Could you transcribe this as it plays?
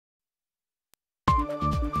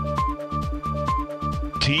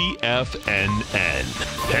TFNN.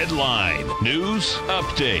 Headline News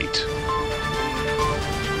Update.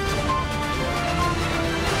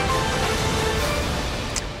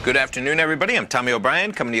 Good afternoon, everybody. I'm Tommy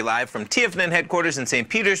O'Brien, coming to you live from TFNN headquarters in St.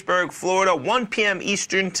 Petersburg, Florida. 1 p.m.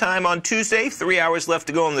 Eastern time on Tuesday. 3 hours left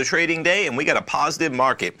to go on the trading day, and we got a positive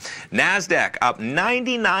market. NASDAQ up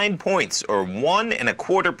 99 points, or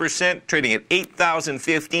 1.25%, trading at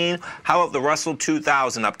 8,015. How about the Russell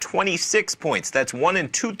 2000 up 26 points? That's 1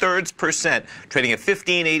 2/3%, trading at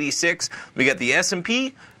 1586. We got the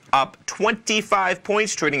S&P up 25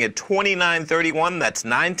 points, trading at 29.31. That's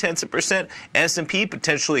 0.9%. S&P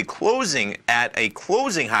potentially closing at a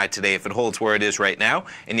closing high today if it holds where it is right now.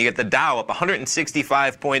 And you get the Dow up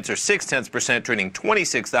 165 points, or 0.6%, trading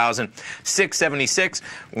 26,676.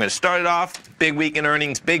 We're going to start it off. Big week in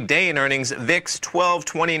earnings, big day in earnings. VIX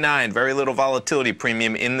 1229. Very little volatility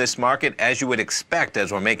premium in this market, as you would expect,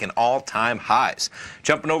 as we're making all-time highs.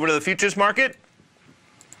 Jumping over to the futures market.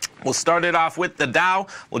 We'll start it off with the Dow.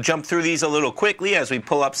 We'll jump through these a little quickly as we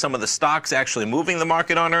pull up some of the stocks actually moving the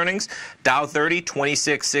market on earnings. Dow 30,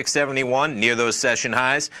 26,671, near those session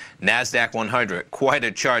highs. NASDAQ 100, quite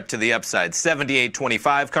a chart to the upside,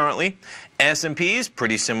 78.25 currently. S&Ps,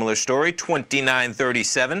 pretty similar story,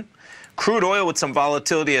 29.37. Crude oil with some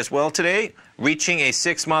volatility as well today, reaching a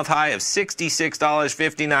 6-month high of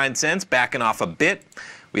 $66.59, backing off a bit.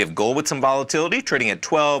 We have gold with some volatility, trading at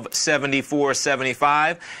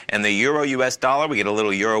 12.7475, and the euro US dollar, we get a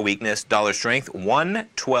little euro weakness, dollar strength,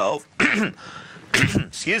 112.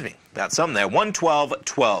 Excuse me, got something there,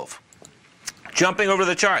 112.12. Jumping over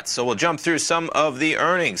the charts, so we'll jump through some of the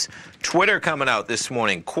earnings. Twitter coming out this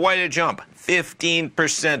morning, quite a jump,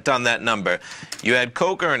 15% on that number. You had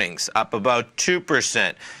Coke earnings up about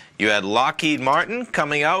 2%. You had Lockheed Martin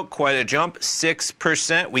coming out, quite a jump,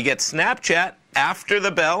 6%. We get Snapchat after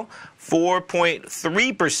the bell,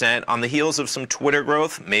 4.3% on the heels of some Twitter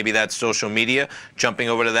growth. Maybe that's social media. Jumping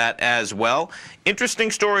over to that as well.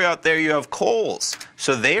 Interesting story out there. You have Kohl's.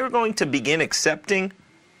 So they are going to begin accepting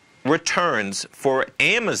returns for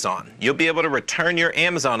Amazon. You'll be able to return your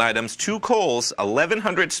Amazon items to Kohl's.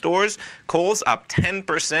 1,100 stores. Kohl's up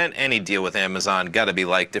 10%. Any deal with Amazon got to be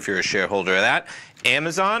liked if you're a shareholder of that.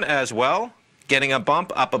 Amazon as well, getting a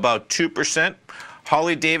bump, up about 2%.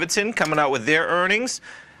 Harley-Davidson coming out with their earnings.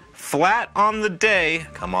 Flat on the day.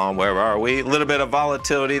 Come on, where are we? A little bit of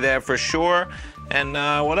volatility there for sure. And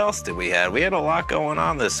what else did we have? We had a lot going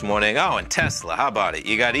on this morning. Oh, and Tesla, how about it?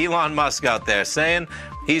 You got Elon Musk out there saying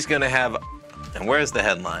he's going to have, and where's the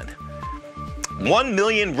headline? 1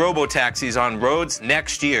 million robo-taxis on roads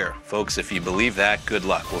next year. Folks, if you believe that, good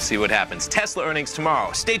luck. We'll see what happens. Tesla earnings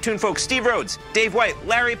tomorrow. Stay tuned, folks. Steve Rhodes, Dave White,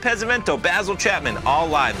 Larry Pezzavento, Basil Chapman, all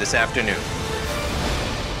live this afternoon.